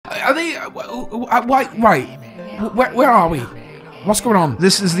are they? Why? Right. Where are we? What's going on?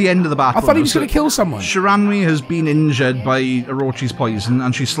 This is the end of the battle. I thought he was going to kill someone. Shiranui has been injured by Orochi's poison,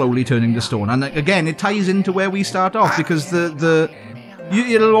 and she's slowly turning to stone. And again, it ties into where we start off, because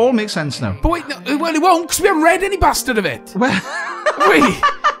it'll all make sense now. But wait, no, well, it won't, because we haven't read any bastard of it. Well, wait.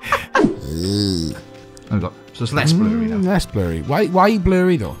 So it's less blurry now. Less blurry. Why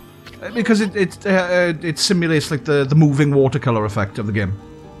blurry though? Because it simulates like the moving watercolor effect of the game.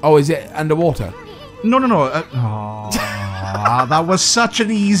 Oh, is it underwater? No. That was such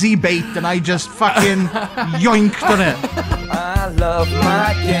an easy bait, and I just fucking yoinked on it. I love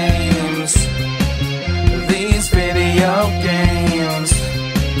my games. These video games.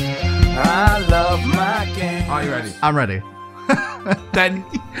 I love my games. Are you ready? I'm ready. Then,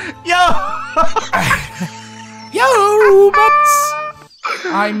 Yo, butts.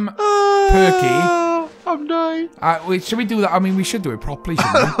 I'm Perky. I'm dying. Wait, should we do that? I mean, we should do it properly,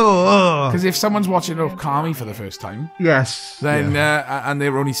 shouldn't we? Because if someone's watching Okami for the first time, Yes. then and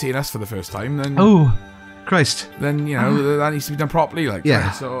they're only seeing us for the first time, then Christ. Then that needs to be done properly, like. Yeah.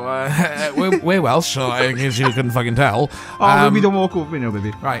 Right? So we're Welsh, so in case you couldn't fucking tell. Ruby, don't walk over me now,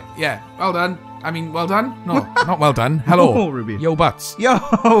 baby. Right? Yeah. Well done. I mean, well done. No, not well done. Hello, Oh, Ruby. Yo, butts. Yo,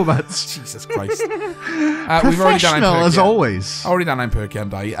 butts. Jesus Christ. We've already done I'm Perky. as always. Already done I'm Perky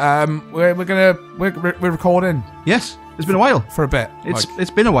and I. We're recording. Yes, it's been a while. For a bit.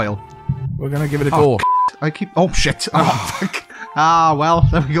 It's been a while. We're gonna give it a go. Oh shit. Oh, fuck. Well,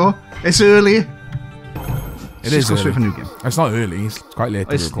 there we go. It's early. It is early. early. For a new game. It's not early. It's quite late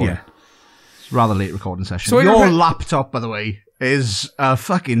to record. Yeah. It's a rather late recording session. So your laptop, by the way, is a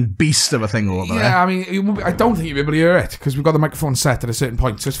fucking beast of a thing over there. Yeah, I mean, I don't think you'll be able to hear it because we've got the microphone set at a certain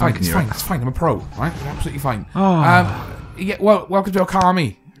point, so it's fine. It's fine. I'm a pro, right? I'm absolutely fine. Oh. Yeah. Well, welcome to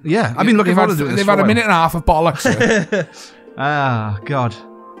Okami. Yeah, I've been looking forward to doing this. They've had a minute and a half of bollocks. God.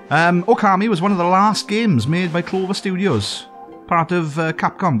 Okami was one of the last games made by Clover Studios, part of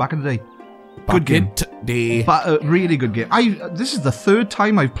Capcom back in the day. Good game. But a really good game. This is the third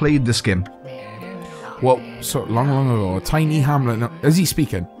time I've played this game. Well, so long ago, Tiny Hamlet. No, is he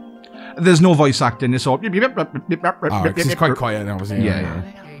speaking? There's no voice acting. It's all. Oh, it's quite quiet now, isn't it? Yeah.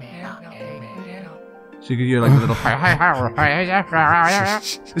 So you could hear like a little.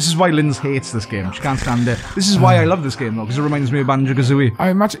 This is why Linz hates this game. She can't stand it. This is why I love this game though, because it reminds me of Banjo-Kazooie.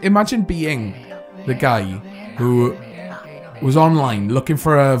 I imagine being the guy who was online looking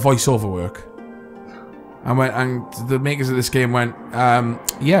for a voiceover work. And the makers of this game went,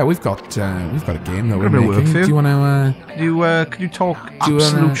 yeah, we've got a game that we're making. Do you want to? Could you talk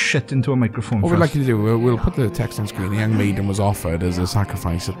absolute shit into a microphone? What we'd like you to do, we'll put the text on screen. The young maiden was offered as a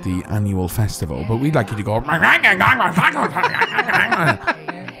sacrifice at the annual festival, but we'd like you to go. Do you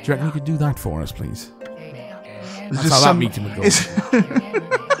reckon you could do that for us, please? That's how that meeting would go.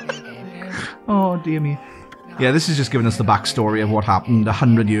 Oh dear me. Yeah, this is just giving us the backstory of what happened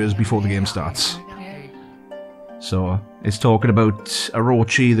 100 years before the game starts. So, it's talking about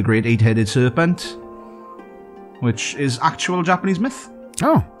Orochi, the great eight-headed serpent, which is actual Japanese myth.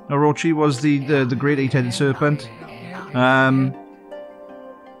 Oh. Orochi was the great eight-headed serpent. So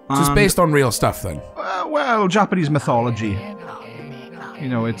it's based on real stuff, then? Well, Japanese mythology. You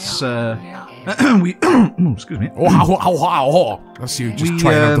know, it's... excuse me. That's you just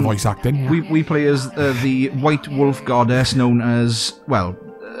trying out the voice acting. Yeah. We play as the white wolf goddess known as... Well,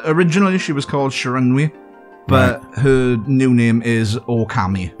 originally she was called Shiranui. But her new name is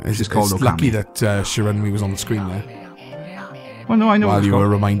Okami. She's called Okami. It's lucky that Shiranui was on the screen there. Well, no, I know. While you were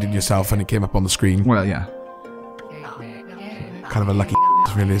reminding yourself and it came up on the screen. Well, yeah. Kind of a lucky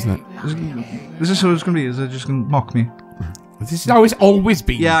really, isn't it? Is this who it's going to be? Is it just going to mock me? This is how it's always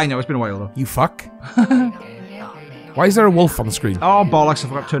been. Yeah, I know. It's been a while, though. You fuck. Why is there a wolf on the screen? Oh, bollocks. I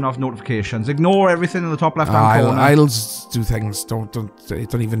forgot to turn off notifications. Ignore everything in the top left-hand corner. Idles do things.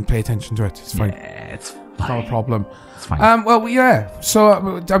 Don't even pay attention to it. It's fine. Yeah, it's not a problem. It's fine. Well, yeah.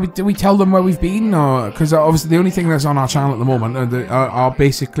 So, do we tell them where we've been? Because obviously the only thing that's on our channel at the moment are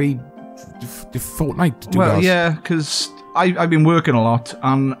basically the Fortnite. Well, yeah, because I've been working a lot,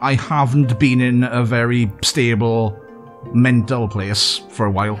 and I haven't been in a very stable mental place for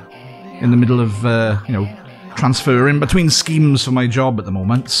a while. In the middle of, transferring between schemes for my job at the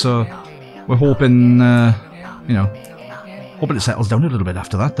moment, so we're hoping, hoping it settles down a little bit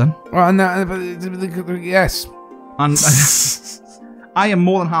after that, then. Well, yes. And I am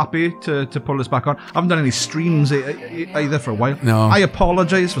more than happy to pull this back on. I haven't done any streams either for a while. No. I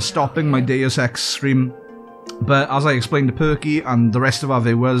apologise for stopping my Deus Ex stream, but as I explained to Perky and the rest of our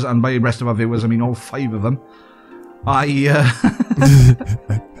viewers, and by rest of our viewers I mean all 5 of them,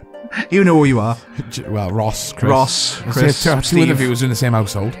 You know who you are. Well, Ross, Chris. Ross, Chris, Two of the Steve. viewers in the same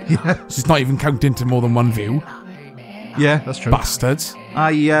household. Yeah. So it's not even counting to more than one view. Yeah, that's true. Bastards.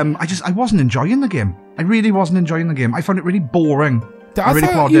 I wasn't enjoying the game. I really wasn't enjoying the game. I found it really boring. I really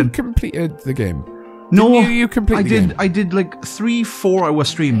thought you completed the game. No, Didn't you complete the game? I did like 3 4-hour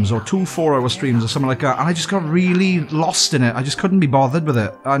streams or 2 4-hour streams or something like that, and I just got really lost in it. I just couldn't be bothered with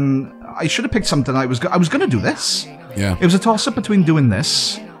it, and I should have picked something. I was going to do this. Yeah. It was a toss up between doing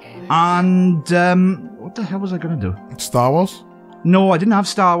this and what the hell was I going to do? Star Wars? No, I didn't have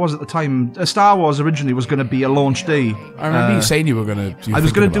Star Wars at the time. Star Wars originally was going to be a launch day. I remember you saying you were going to. I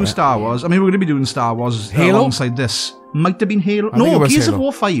was going to do Star Wars. I mean, we were going to be doing Star Wars alongside this. Might have been Halo. No, Gears of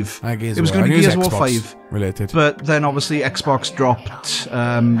War 5. It was going to be Gears of War 5 related. But then obviously Xbox dropped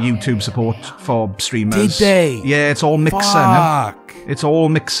YouTube support for streamers. Did they? Yeah, it's all Mixer now. It's all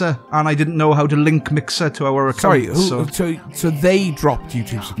Mixer, and I didn't know how to link Mixer to our account. Sorry, so they dropped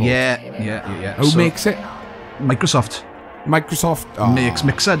YouTube support. Yeah. Who makes it? Microsoft. Microsoft Makes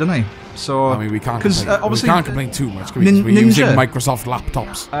Mixer, don't they? So I mean, we can't complain. Obviously we can't complain too much because we're using Microsoft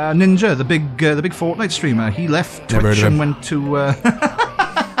laptops. Ninja, the big Fortnite streamer, he left Twitch and went to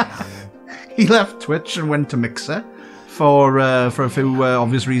he left Twitch and went to Mixer for a few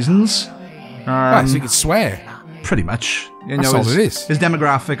obvious reasons. So you can swear. Pretty much. You That's know, all it is. His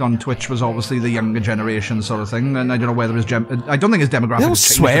demographic on Twitch was obviously the younger generation sort of thing, and I don't know whether I don't think his demographic They'll has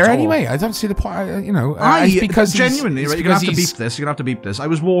changed swear at all. anyway. I don't see the point. Because genuinely, right? You're gonna have to beep this. You're gonna have to beep this. I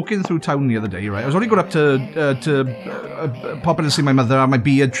was walking through town the other day, right? I was only going up to pop in to see my mother, have my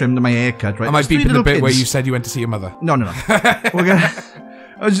beard trimmed and my hair cut, right? I might beep in the bit where you said you went to see your mother. No.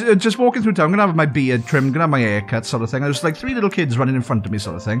 I was just walking through town, I'm going to have my beard trimmed, going to have my hair cut, sort of thing. There was like 3 little kids running in front of me,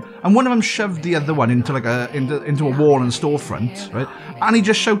 sort of thing. And one of them shoved the other one into like into a wall and storefront, right? And he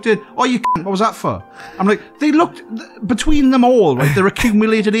just shouted, "Oh, you cunt, what was that for?" I'm like, they looked, between them all, right, their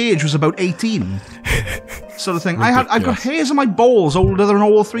accumulated age was about 18. Sort of thing. I've got hairs on my balls older than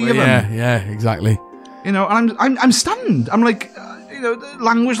all 3 of them. Yeah, exactly. You know, and I'm stunned. I'm like,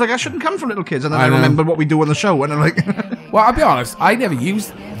 language like I shouldn't come from little kids. And then I remember what we do on the show, and I'm like... Well, I'll be honest, I never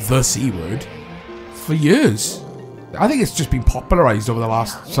used the C word for years. I think it's just been popularised over the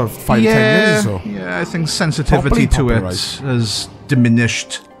last sort of 5 to 10 years or so. Yeah, I think sensitivity to it has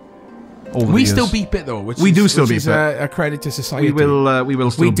diminished over the years. We still beep it though, which is a credit to society. We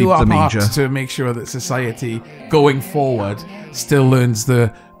will still beep the major. We do our part to make sure that society, going forward, still learns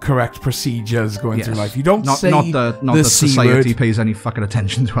the correct procedures going through life. You don't say the C society word. Pays any fucking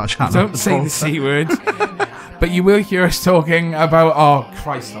attention to our channel. Don't say the C word. But you will hear us talking about... Oh,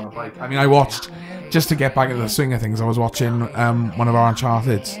 Christ on a bike. I mean, I watched... Just to get back into the swing of things, I was watching one of our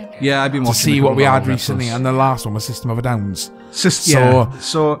Uncharted's. Yeah, I've been watching... To see what we had recently, and the last one was System of a Downs.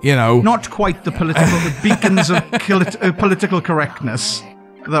 So, you know... Not quite the political beacons of political correctness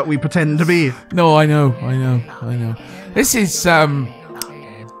that we pretend to be. No, I know. This is a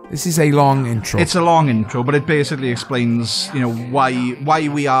long intro. It's a long intro, but it basically explains, why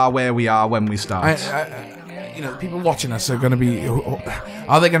we are where we are when we start. People watching us are going to be...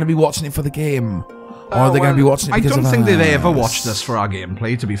 Are they going to be watching it for the game? Or are they going to be watching it because I don't think they've ever watched us for our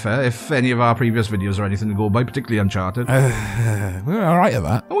gameplay, to be fair, if any of our previous videos are anything to go by, particularly Uncharted. We were alright at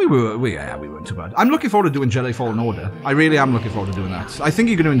that. Oh, we weren't too bad. I'm looking forward to doing Jedi Fallen Order. I really am looking forward to doing that. I think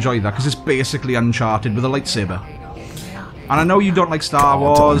you're going to enjoy that, because it's basically Uncharted with a lightsaber. And I know you don't like Star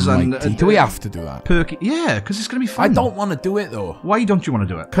Wars and... do we have to do that? Yeah, because it's going to be fun. I don't want to do it, though. Why don't you want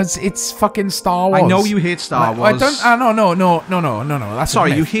to do it? Because it's fucking Star Wars. I know you hate Star Wars. No. That's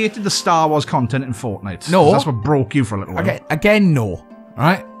sorry, you hated the Star Wars content in Fortnite. No. That's what broke you for a little while. Again, no.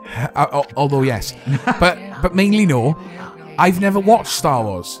 Right? Although, yes. but mainly no. I've never watched Star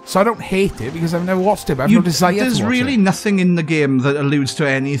Wars, so I don't hate it because I've never watched it, but I have no desire to watch it. There's really nothing in the game that alludes to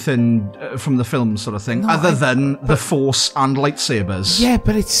anything from the film sort of thing, other than the Force and lightsabers. Yeah,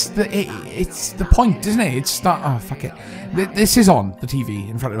 but it's the point, isn't it? Fuck it. This is on the TV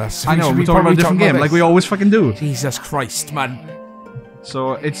in front of us. I know, we're talking about a different game, like we always fucking do. Jesus Christ, man.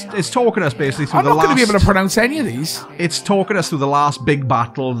 So it's talking us basically through I'm not going to be able to pronounce any of these. It's talking us through the last big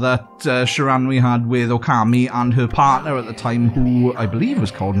battle that Shiranui had with Okami and her partner at the time, who I believe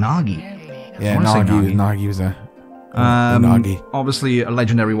was called Nagi. Yeah, Nagi was a Nagi. Obviously a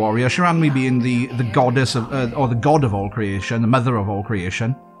legendary warrior. Shiranui being the goddess of, or the god of all creation, the mother of all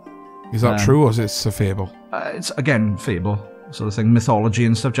creation. Is that true, or is it a fable? It's, again, fable sort of thing, mythology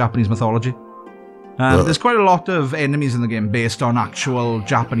and stuff, Japanese mythology. There's quite a lot of enemies in the game based on actual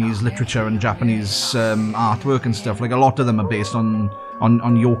Japanese literature and Japanese artwork and stuff. Like, a lot of them are based on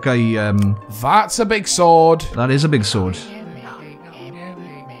yokai. That's a big sword. That is a big sword.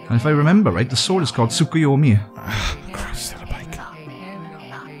 And if I remember right, the sword is called Tsukuyomi. Christ on a bike.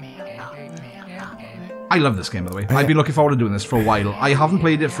 I love this game, by the way. I've been looking forward to doing this for a while. I haven't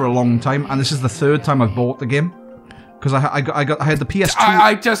played it for a long time, and this is the third time I've bought the game. Because I had the PS2.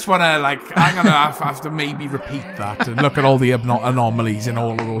 I just want to, like, I'm going to have to maybe repeat that and look at all the anomalies and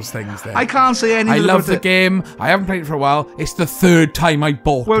all of those things there. I can't say anything I about love the game. I haven't played it for a while. It's the third time I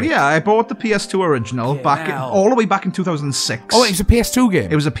bought it. Well, yeah, I bought the PS2 original all the way back in 2006. Oh, it was a PS2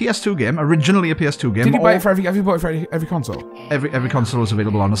 game? It was a PS2 game, originally a PS2 game. Did you buy it for have you bought it for every console? Every console was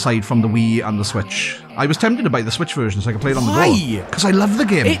available on, aside from the Wii and the Switch. I was tempted to buy the Switch version so I could play it on the go. Why? Because I love the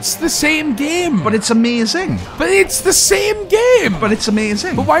game. It's the same game. But it's amazing. But it's the same game. But it's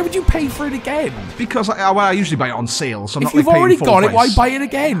amazing. But why would you pay for it again? Because I usually buy it on sale, so I'm if not you've like already paying got full it, why price. buy it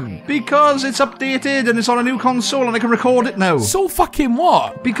again? Because it's updated and it's on a new console and I can record it now. So fucking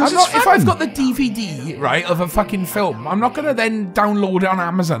what? Because I'm it's not, if fun. I've got the DVD, right, of a fucking film, I'm not going to then download it on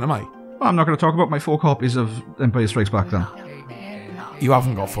Amazon, am I? Well, I'm not going to talk about my 4 copies of Empire Strikes Back then. You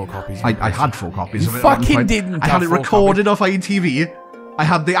haven't got 4 copies. I had 4 copies of it. Fucking didn't. I had it recorded off ITV. I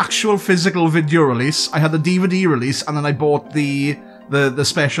had the actual physical video release. I had the DVD release, and then I bought the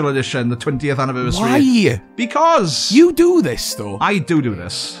special edition, the 20th anniversary. Why? Because you do this though. I do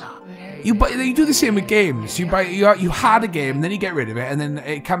this. You do the same with games. You had a game, then you get rid of it, and then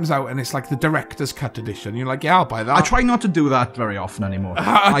it comes out and it's like the director's cut edition. You're like, yeah, I'll buy that. I try not to do that very often anymore.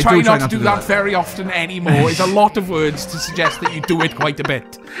 I try not to do that very often anymore. It's a lot of words to suggest that you do it quite a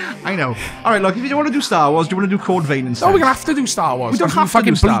bit. I know. All right, look, if you don't want to do Star Wars, do you want to do Code Vein instead? No, we're going to have to do Star Wars. We don't have to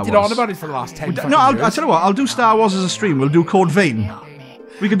do Star Wars. Bleated on about it for the last 10 No, I'll years. tell you what, I'll do Star Wars as a stream. We'll do Code Vein.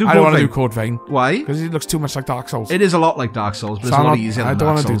 We can do Code I don't want to Vein. do Code Vein. Why? Because it looks too much like Dark Souls. It is a lot like Dark Souls, but it's a lot easier than Dark Souls. I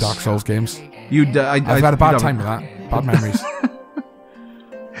don't want to do Dark Souls games. I've had a bad time with that. Bad memories.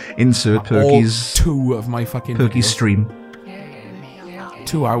 Insert Perky's... All 2 of my fucking Perky's videos. stream.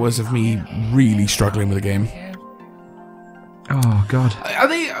 2 hours of me really struggling with the game. Oh, God. Are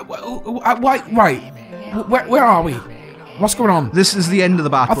they... Right. Where are we? What's going on? This is the end of the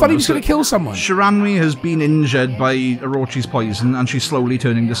battle. I thought he was going to kill someone. Shiranui has been injured by Orochi's poison, and she's slowly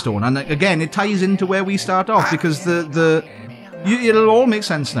turning to stone. And again, it ties into where we start off, because it'll all make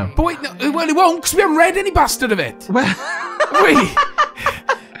sense now. But wait, no, well, it won't, because we haven't read any bastard of it. Well, wait.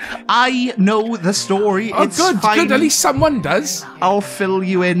 I know the story. Oh, it's good, fine. good. At least someone does. I'll fill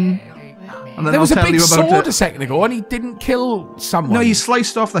you in. And then There was I'll a tell big you about sword it. a second ago, and he didn't kill someone. No, he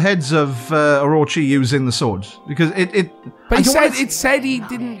sliced off the heads of Orochi using the sword because it. But it said he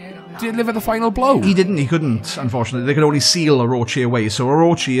didn't deliver the final blow. He didn't. He couldn't. Unfortunately, they could only seal Orochi away. So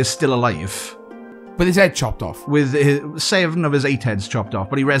Orochi is still alive. With his head chopped off. With 7 of his 8 heads chopped off,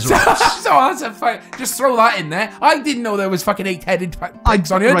 but he resurrects. So that's a fine. Just throw that in there. I didn't know there was fucking 8-headed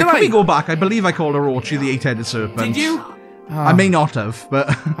pigs on here. Right, Did can I? we go back? I believe I called Orochi the 8-headed serpent. Did you? I may not have,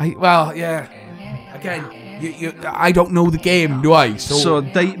 but well, yeah. Again, I don't know the game, do I? So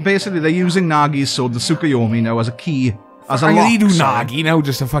they're using Nagi's sword, the Tsukuyomi, now as a key, as a I'm lock. gonna do Nagi now,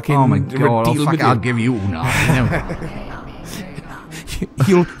 just a fucking. Oh my god! deal with I'll you. give you Nagi.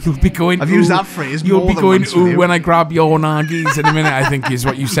 You'll be going. I've used that phrase. You'll more be than going once with ooh you. when I grab your Nagis in a minute. I think is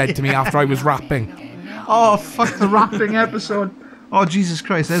what you said to me after I was rapping. Oh fuck the rapping episode! Oh Jesus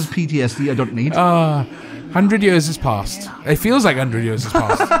Christ! There's PTSD I don't need. 100 years has passed. It feels like 100 years has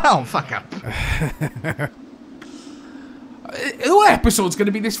passed. Oh fuck up! The whole episode's going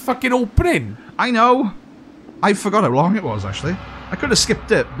to be this fucking opening. I know. I forgot how long it was actually. I could have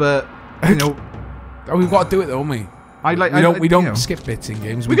skipped it, but you know. Oh, we've got to do it though, haven't we? We don't skip bits in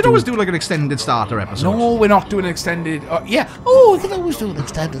games. We could always do like an extended starter episode. No, we're not doing an extended. Yeah. Oh, we could always do an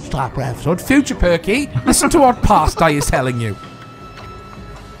extended starter episode. Future Perky, listen to what past I is telling you.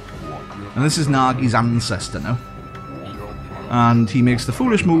 And this is Nagi's ancestor now. And he makes the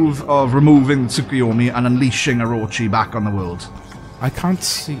foolish move of removing Tsukuyomi and unleashing Orochi back on the world. I can't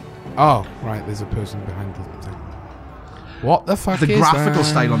see. Oh, right. There's a person behind the thing. What the fuck The is graphical that?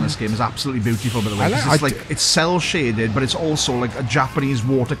 style on this game is absolutely beautiful, by the way. It's cel-shaded, but it's also like a Japanese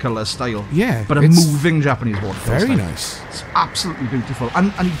watercolor style. Yeah, But a moving Japanese watercolor very style. nice. It's absolutely beautiful.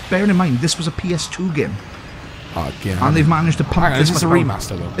 And bearing in mind, this was a PS2 game. Oh, yeah. And they've managed to pump this. Is this a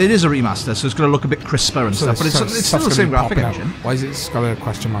remaster, though? It is a remaster, so it's going to look a bit crisper and stuff. But it's still the same graphic engine. Why is it got a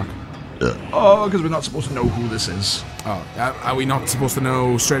question mark? Oh, because we're not supposed to know who this is. Oh, are we not supposed to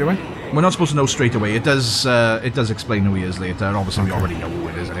know straight away? We're not supposed to know straight away. It does explain who he is later. Obviously, we already know who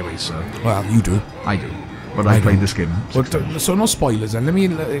it is anyway, so... Well, you do. I do. But I played this game. So no spoilers then. I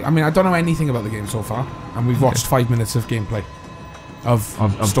mean, I don't know anything about the game so far. And we've watched 5 minutes of gameplay. Of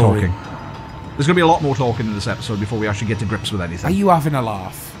story. Talking. There's going to be a lot more talking in this episode before we actually get to grips with anything. Are you having a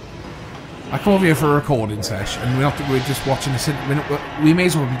laugh? I come over here for a recording session, and we're just watching this. We may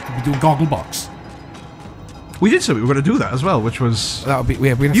as well be doing Gogglebox. We did say we were going to do that as well, which was... That would be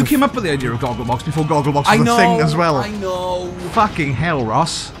weird. You came up with the idea of Gogglebox before Gogglebox was a thing as well. I know. Fucking hell,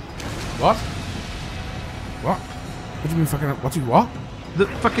 Ross. What? What do you mean fucking... What? The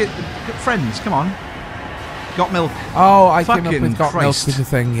fucking... Friends, come on. Got milk. Oh, I came up Fucking with got milk Christ. with the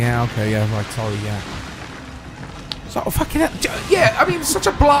thing. Yeah, okay, yeah, right, sorry, yeah. So, fucking... Yeah, I mean, such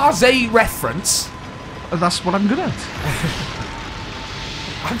a blasé reference. That's what I'm good at.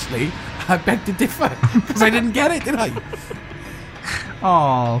 Actually, I beg to differ, because I didn't get it, did I?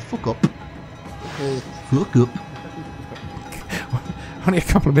 Oh, fuck up. Fuck up. Only a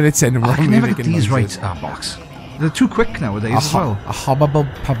couple of minutes in and we're I can never get making these noises. right. Ah, box. They're too quick nowadays as well. A hobbable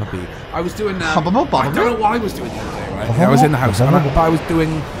pubbly. I was doing... I don't Hobbable know what I was doing the other day, right? I was in the house, but I was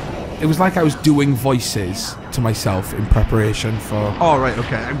doing... It was like I was doing voices to myself in preparation for... Oh, right,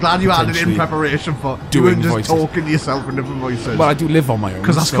 okay. I'm glad you added in preparation for doing just voices. talking to yourself in different voices. Well, I do live on my own.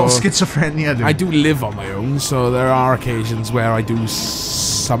 Because that's so called schizophrenia, dude. I do live on my own, so there are occasions where I do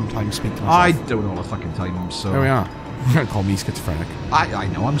sometimes speak to myself. I do it all the fucking time, so... There we are. You can't call me schizophrenic. I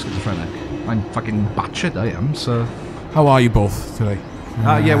know I'm schizophrenic. I'm fucking batshit, I am, so... How are you both today?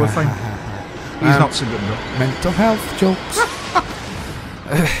 Yeah, we're fine. He's not so good, though. Mental health jokes.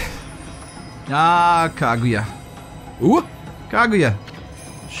 Kaguya. Ooh. Kaguya.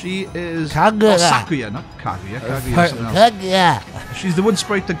 She is... Kaguya. Oh, Sakuya, not Kaguya. Kaguya something else. Yeah. She's the wood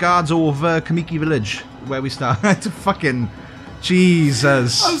sprite that guards over Kamiki Village, where we start. Fucking...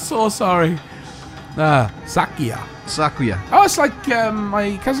 Jesus. I'm so sorry. Sakia. Sakuya. Oh, it's like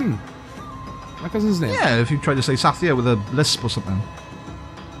my cousin. My cousin's name. Yeah, if you try to say Sathya with a lisp or something.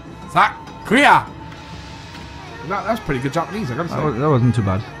 Sakuya. That's pretty good Japanese, I gotta say. That wasn't too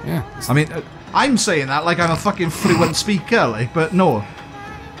bad. Yeah. I mean, I'm saying that like I'm a fucking fluent speaker, like, but no.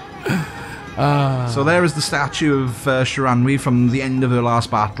 So there is the statue of Shiranui from the end of her last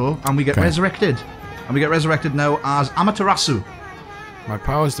battle, and we get resurrected. And we get resurrected now as Amaterasu. My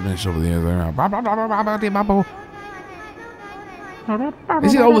power's diminished over the other.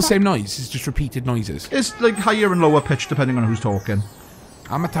 Is it all the same noise? It's just repeated noises. It's like higher and lower pitch depending on who's talking.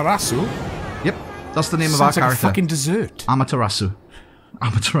 Amaterasu? Yep, that's the name of our Sounds like character. a fucking dessert. Amaterasu.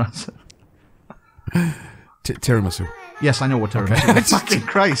 Amaterasu. Tiramisu. Yes, I know what tiramisu is. Fucking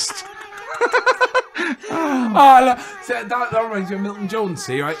Christ. That reminds me of Milton Jones.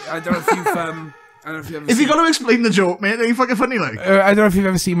 See, I don't know if you've. I don't know if you've ever If you got to explain the joke, mate, then you fucking funny like. I don't know if you've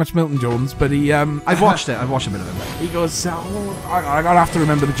ever seen much Milton Jones, but he. I've watched it. I've watched a bit of it. He goes, I gotta have to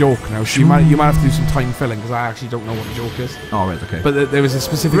remember the joke now. So you might have to do some time filling because I actually don't know what the joke is. Oh, right, okay. But there was a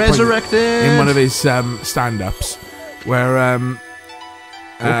specific Resurrected point in one of his stand-ups where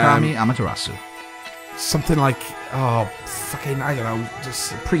Okami Amaterasu. something like, fucking, I don't know,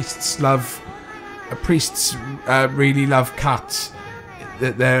 just priests really love cats.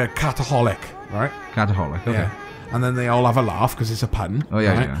 They're cataholic, right? Cataholic, okay. Yeah. And then they all have a laugh because it's a pun. Oh,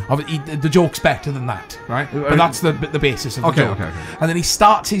 yeah, right? yeah. The joke's better than that, right? But that's the basis of the joke. Okay. And then he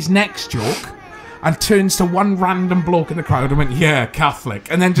starts his next joke and turns to one random bloke in the crowd and went, yeah,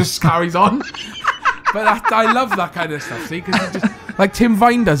 Catholic. And then just carries on. But I love that kind of stuff, see? Because like Tim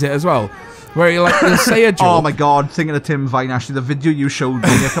Vine does it as well. Where he'll say a joke. Oh my god, thinking of Tim Vine, actually, the video you showed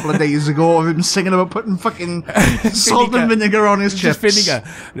me a couple of days ago of him singing about putting fucking salt and vinegar on his chips. Just vinegar.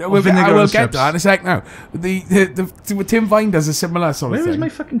 I will get that in a sec now. The Tim Vine does a similar sort of thing. Where is my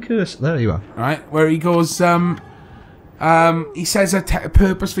fucking curse? There you are. Right, where he goes, he says a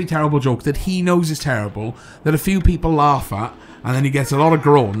purposefully terrible joke that he knows is terrible, that a few people laugh at, and then he gets a lot of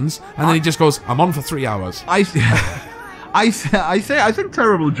groans, and then he just goes, I'm on for 3 hours. I think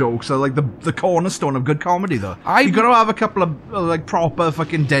terrible jokes are like the cornerstone of good comedy, though. You got to have a couple of like proper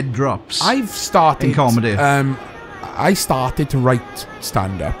fucking dead drops. I've started in comedy. I started to write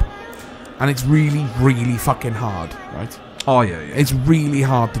stand up, and it's really, really fucking hard, right? Oh yeah. It's really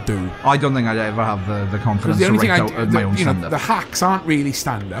hard to do. I don't think I'd ever have the confidence The to only write thing out my own stand up. the hacks aren't really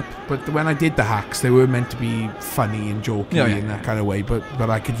stand up, but when I did the hacks, they were meant to be funny and jokey in that kind of way. But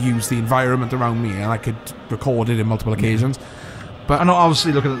I could use the environment around me, and I could record it in multiple occasions. But I know,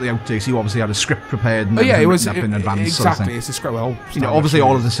 obviously, looking at the outtakes, you obviously had a script prepared and it was up in advance. Exactly, Sort of it's a script. Well, obviously,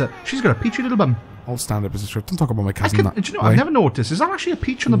 all of this. She's got a peachy little bum. All stand up is a script. Don't talk about my cousin. Do you know? I've never noticed. Is that actually a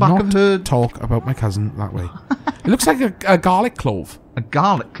peach on the back of her? Talk about my cousin that way. It looks like a garlic clove. A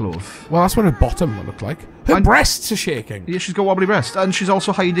garlic clove. Well, that's what her bottom would look like. Her breasts are shaking. Yeah, she's got wobbly breasts, and she's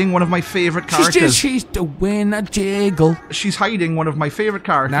also hiding one of my favourite characters. She's doing a jiggle. She's hiding one of my favourite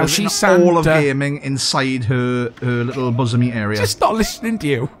characters. Now she's all of gaming inside her little bosomy area. Just not listening to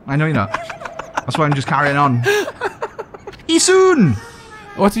you. I know you're not. That's why I'm just carrying on. Issun.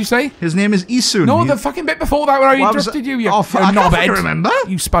 What did you say? His name is Issun. No, the fucking bit before that where I interrupted you. I can't fucking remember.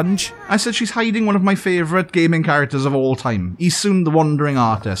 You sponge. I said she's hiding one of my favourite gaming characters of all time. Issun, the Wandering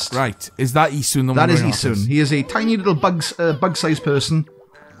Artist. Right. Is that Issun, the That is Wandering Issun. Artist? He is a tiny little bug-sized person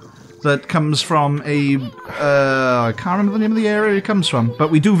that comes from a... I can't remember the name of the area he comes from,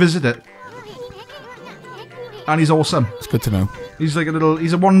 but we do visit it. And he's awesome. It's good to know. He's like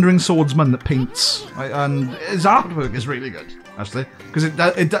he's a wandering swordsman that paints, right? And his artwork is really good, actually, because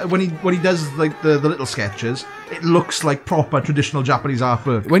when he does like the little sketches, it looks like proper traditional Japanese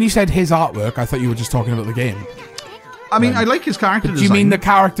artwork. When you said his artwork, I thought you were just talking about the game. I mean, I like his character But design. do you mean the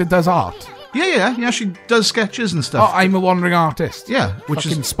character does art? Yeah. She does sketches and stuff. Oh, I'm a wandering artist. Yeah, which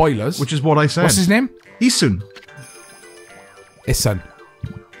Fucking is spoilers. Which is what I said. What's his name? Issun. Issun.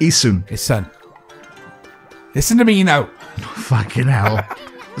 Issun. Listen to me now. Fucking hell.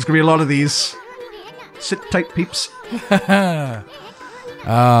 There's gonna be a lot of these. Sit tight, peeps. Oh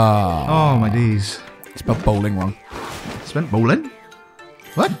my days. Spelled bowling wrong. Spent bowling?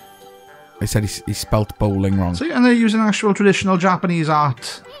 What? I said he spelt bowling wrong. See, and they're using actual traditional Japanese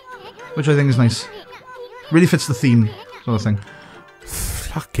art, which I think is nice. Really fits the theme, sort of thing.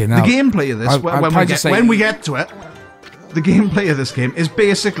 Fucking hell. The gameplay of this, when we get to it, the gameplay of this game is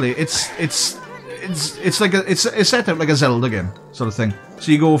basically it's set out like a Zelda game, sort of thing.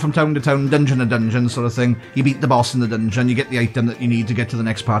 So you go from town to town, dungeon to dungeon, sort of thing. You beat the boss in the dungeon, you get the item that you need to get to the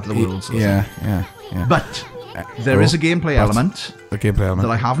next part of the world. Sort of thing. Yeah. But there is a gameplay element. A gameplay element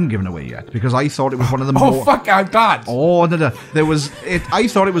That I haven't given away yet, because I thought it was one of the Oh, more... fuck, I'm glad. Oh, no. I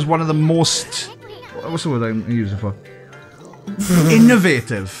thought it was one of the most... What's the word I'm using for?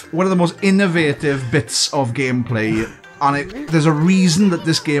 Innovative. One of the most innovative bits of gameplay. And there's a reason that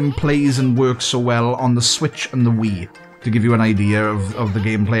this game plays and works so well on the Switch and the Wii, to give you an idea of the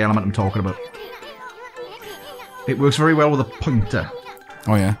gameplay element I'm talking about. It works very well with a pointer.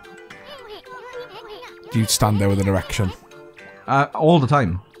 Oh, yeah. Do you stand there with an erection? All the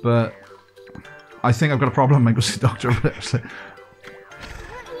time, but I think I've got a problem. I go see the doctor about it, actually.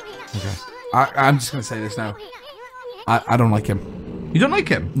 Okay. I'm just going to say this now. I don't like him. You don't like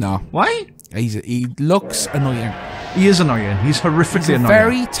him? No. Why? He looks annoying. He is annoying. He's horrifically He's a annoying.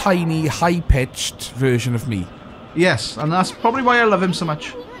 very tiny, high-pitched version of me. Yes, and that's probably why I love him so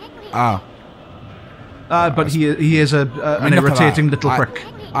much. Ah. But he is an irritating little prick.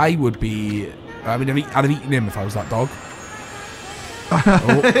 I would be... I mean, I'd have eaten him if I was that dog.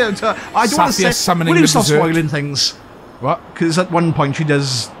 I don't want to say... Summoning Will you the stop dessert. spoiling things? What? Because at one point she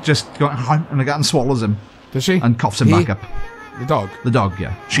does just go and swallows him. Does she? And coughs him back up. The dog? The dog,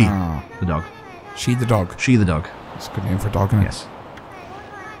 yeah. She. Ah. The dog. She the dog. She the dog. That's a good name for a dog, isn't it? Yes.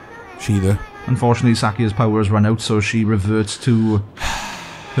 She the... Unfortunately, Sakia's power has run out, so she reverts to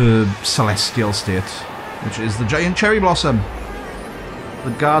her celestial state, which is the giant cherry blossom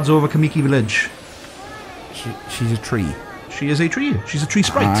that guards over Kamiki Village. She's a tree. She is a tree. She's a tree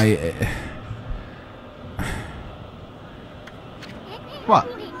sprite. What?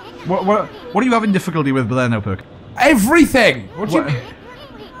 What are you having difficulty with there now, Perk? Everything! What do you mean?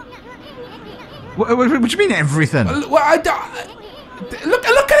 What do you mean everything? Well,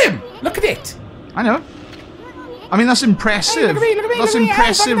 look at him! Look at it! I know. I mean, that's impressive. Hey, look at me, That's look at me.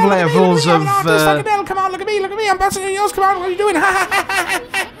 impressive Hey, levels of... Come on, look at me, I'm bouncing on yours, come on, what are you doing?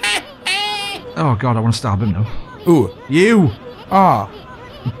 Oh, God, I want to stab him now. Ooh. You! Ah.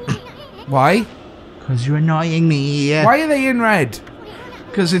 Why? Because you're annoying me. Why are they in red?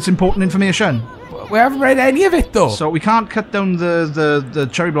 Because it's important information. We haven't read any of it, though. So we can't cut down the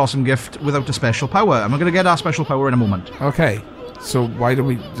cherry blossom gift without a special power. And we're going to get our special power in a moment. Okay. So why don't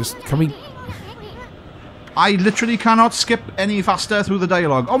we just... Can we... I literally cannot skip any faster through the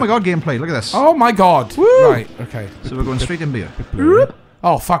dialogue. Oh my God, gameplay. Look at this. Oh my God. Woo! Right, okay. So we're going straight in here.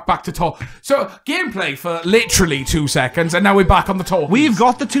 Oh, fuck, back to talk. So, gameplay for literally 2 seconds, and now we're back on the talk. We've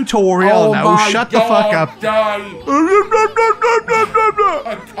got the tutorial now. Shut the fuck up. I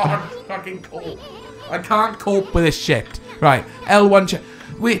can't fucking cope. I can't cope with this shit. Right, L1...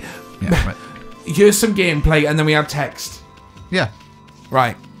 Right. Here's some gameplay, and then we have text. Yeah.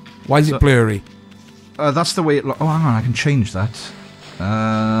 Right. Why is it blurry? That's the way it looks. Oh, hang on. I can change that. Do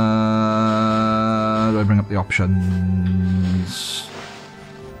I bring up the options?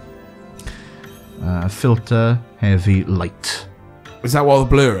 Filter, heavy, light. Is that what the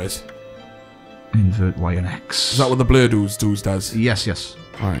blur is? Invert Y and X. Is that what the blur does? Yes.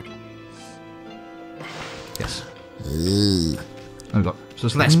 Alright. Yes. There we go. So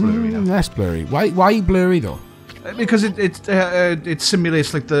it's less blurry now. Less blurry. Why blurry though? Because it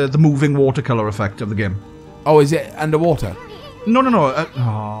simulates like the moving watercolor effect of the game. Oh, is it underwater? No.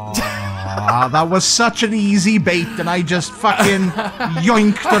 Ah, that was such an easy bait, and I just fucking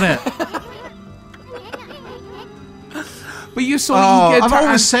yoinked on it. But you're so eager I've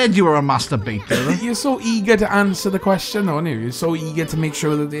always said you were a master baiter. You're so eager to answer the question, though, aren't you? You're so eager to make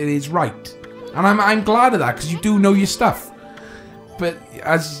sure that it is right. And I'm glad of that, because you do know your stuff. But,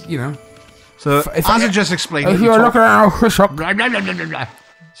 as, you know... So, as I just explained... If you're looking at our...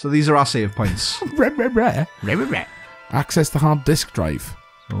 So these are our save points. Access the hard disk drive.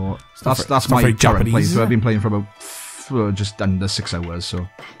 So that's my current playthrough. I've been playing for about just under 6 hours. So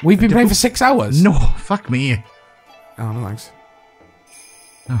we've been playing for 6 hours. No, fuck me. Oh no, thanks.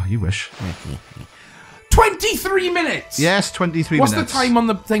 Oh, you wish. 23 minutes. Yes, 23 What's minutes. What's the time on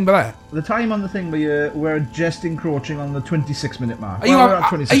the thing there? The time on the thing, we're just encroaching on the 26-minute mark.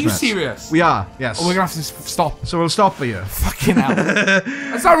 Are you serious? We are. Yes. Oh, we're gonna have to stop. So we'll stop for you. Fucking hell.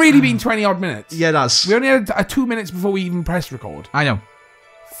 Has that really been 20 odd minutes? Yeah, it does. We only had 2 minutes before we even pressed record. I know.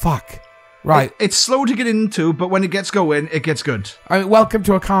 Fuck. Right. It's slow to get into, but when it gets going, it gets good. I mean, welcome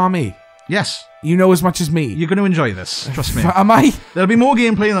to Okami. Yes. You know as much as me. You're going to enjoy this. Trust me. Am I? There'll be more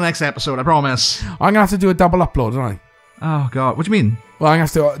gameplay in the next episode, I promise. I'm going to have to do a double upload, don't I? Oh, God. What do you mean? Well, I'm going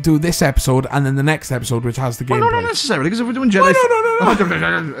to have to do this episode and then the next episode, which has the gameplay. Well, no, not necessarily, because if we're doing Jedi... No.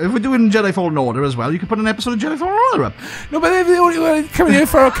 If we're doing Jedi Fallen Order as well, you could put an episode of Jedi Fallen Order up. No, but if they're coming here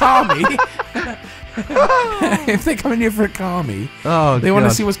for Okami... if they're coming here for Okami, they want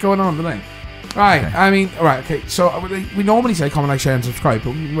to see what's going on, don't they? Right, okay. I mean, right, okay, so we normally say comment, like, share and subscribe,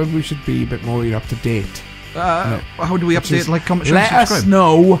 but we should be a bit more up to date. How do we update, like, comment, share and subscribe? Let us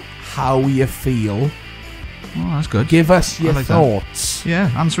know how you feel. Oh, that's good. Give us your thoughts. That.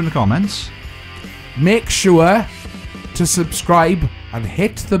 Yeah, answer in the comments. Make sure to subscribe and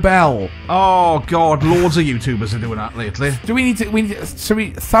hit the bell. Oh, God, loads of YouTubers are doing that lately. Do we need to, so we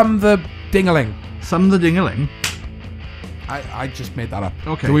thumb the ding-a-ling? Thumb the ding-a-ling? I just made that up.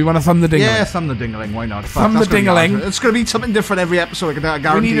 Okay. Do we want to thumb the ding-a-ling? Yeah, thumb the ding-a-ling. Why not? Thumb the ding-a-ling. It's going to be something different every episode. I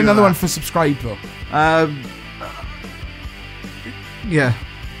guarantee. We need another one for subscribe, though. Yeah.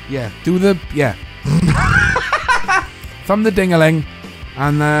 Yeah. Do the... Yeah. Thumb the ding-a-ling.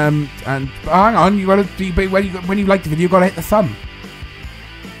 And hang on. You got to... When you like the video, you got to hit the thumb.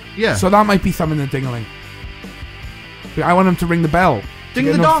 Yeah. So that might be thumbing the ding-a-ling. I want him to ring the bell. Ding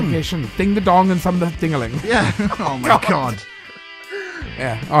the dong. Ding the dong and thumb the ding-a-ling. Yeah. Oh my God.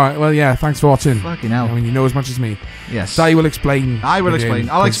 Yeah. Alright, well, yeah, thanks for watching. Fucking hell. I mean, you know as much as me. Yes. I will explain. I will explain.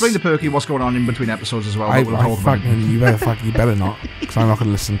 I'll explain to Perky what's going on in between episodes as well. You better not, because I'm not going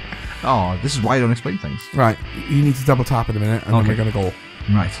to listen. Oh, this is why I don't explain things. Right. You need to double tap in a minute, and then we're going to go.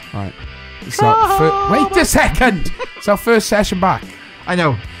 Right. So, wait a second! It's our first session back. I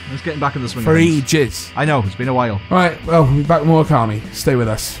know. It's getting back in the swing for of things. ages. I know, it's been a while. Right, well, we'll be back with more Okami. Stay with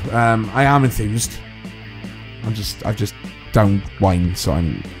us. I am enthused. I've just down wine, so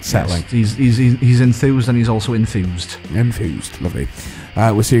I'm settling. Yes, he's enthused and he's also enthused. Enthused, lovely.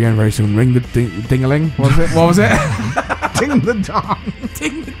 We'll see you again very soon. Ring the ding-a-ling. What was it? Ding the dong.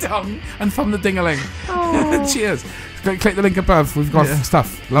 Ding the dong and thumb the ding-a-ling. Cheers. Click the link above. We've got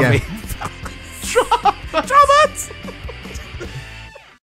stuff. Lovely. Yeah. Trouble.